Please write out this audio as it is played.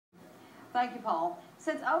Thank you, Paul.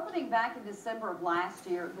 Since opening back in December of last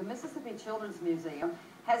year, the Mississippi Children's Museum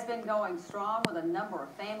has been going strong with a number of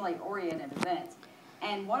family-oriented events.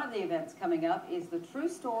 And one of the events coming up is the true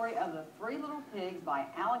story of the Three Little Pigs by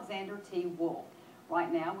Alexander T. Wolfe. Right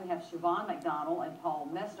now, we have Chavanne McDonald and Paul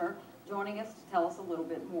Messner joining us to tell us a little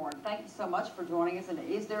bit more. And thank you so much for joining us. And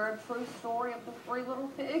is there a true story of the Three Little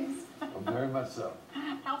Pigs? Well, very much so.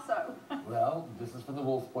 How so? Well, this is from the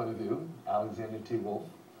Wolf's point of view, Alexander T. Wolfe.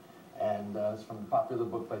 And it's from a popular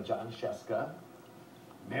book by John Sheska.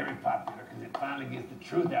 Very popular, because it finally gets the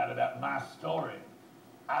truth out about my story.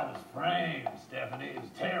 I was framed, Stephanie. It was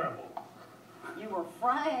terrible. You were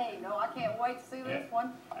framed. Oh, I can't wait to see this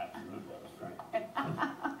one. Absolutely, I was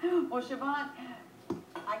framed. Well, Chavanne,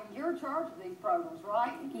 you're in charge of these programs,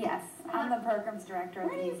 right? Yes, I'm the programs director.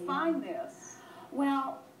 Where do you find this?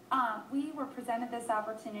 Well, we were presented this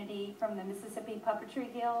opportunity from the Mississippi Puppetry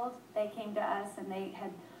Guild. They came to us and they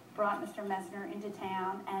had brought Mr. Messner into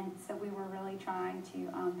town, and so we were really trying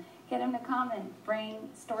to get him to come and bring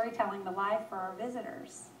storytelling to life for our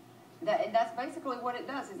visitors. And that's basically what it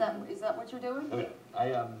does. Is that what you're doing? Okay.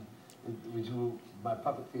 My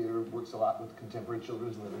puppet theater works a lot with contemporary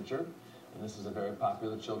children's literature, and this is a very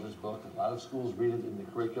popular children's book. A lot of schools read it in the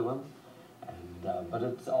curriculum, and but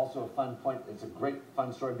it's also a fun point. It's a great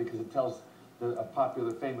fun story because it tells a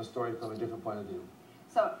popular, famous story from a different point of view.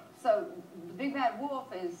 So the Big Bad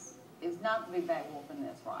Wolf is not the Big Bad Wolf in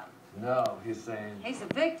this, right? No, he's saying... He's a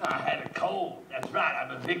victim. I had a cold. That's right,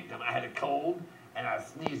 I'm a victim. I had a cold, and I was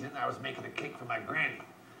sneezing, and I was making a cake for my granny.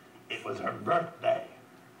 It was her birthday.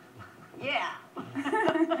 Yeah.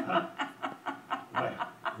 Well,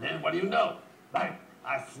 then what do you know? Right,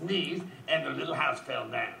 I sneezed, and the little house fell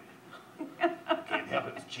down. Can't help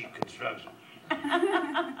it, it's cheap construction.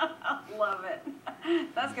 Love it.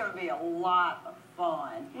 That's going to be a lot of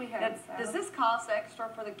fun. We hope so. Does this cost extra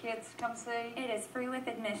for the kids to come see? It is free with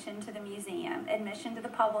admission to the museum. Admission to the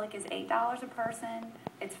public is $8 a person.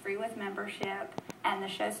 It's free with membership, and the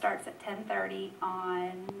show starts at 10:30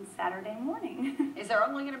 on Saturday morning. Is there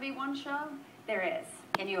only going to be one show? There is.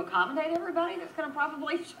 Can you accommodate everybody that's going to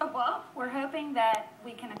probably show up? We're hoping that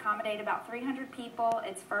we can accommodate about 300 people.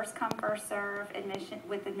 It's first come, first serve admission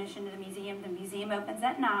to the museum. The museum opens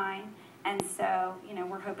at 9, and so, you know,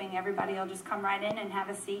 we're hoping everybody will just come right in and have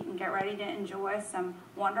a seat and get ready to enjoy some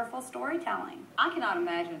wonderful storytelling. I cannot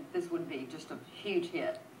imagine this would be just a huge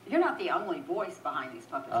hit. You're not the only voice behind these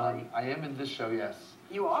puppets, are you? I am in this show, yes.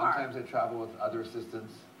 You are? Sometimes I travel with other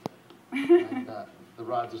assistants. And, the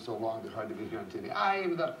rods are so long they're hard to get here on TV. I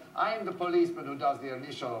am the policeman who does the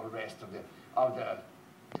initial arrest of the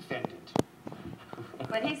defendant.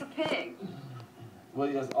 But he's a pig. Well,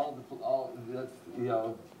 yes,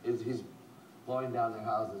 he's blowing down their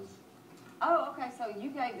houses. Oh, okay. So you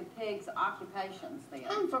gave the pigs occupations then.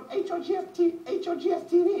 I'm from HOGS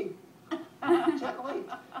TV. Channel 8.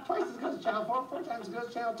 Twice as good as Channel 4, 4 times as good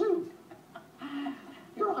as Channel 2.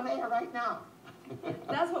 You're on air right now.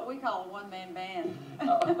 That's what we call a one-man band.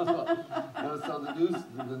 So the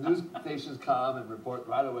news stations come and report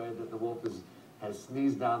right away that the wolf has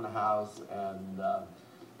sneezed down the house, and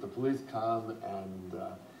the police come, and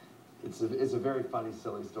it's a very funny,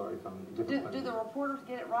 silly story from different point of Do the view. reporters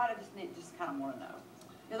get it right? I just kind of want to know.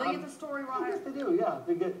 Do they get the story right? Yes, they do. Yeah,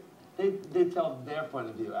 they tell their point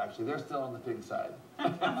of view. Actually, they're still on the pig side.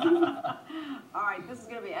 All right, this is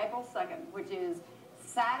going to be April 2nd, which is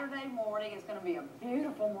Saturday morning. It's going to be a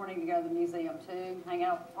beautiful morning to go to the museum, too. Hang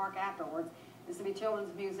out at the park afterwards. Mississippi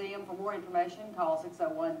Children's Museum. For more information, call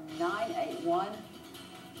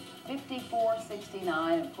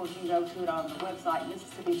 601-981-5469. Of course, you can go to it on the website,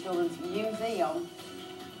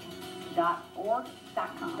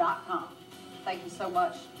 MississippiChildren'sMuseum.org.com. Thank you so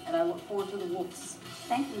much, and I look forward to the wolves.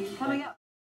 Thank you. Coming up.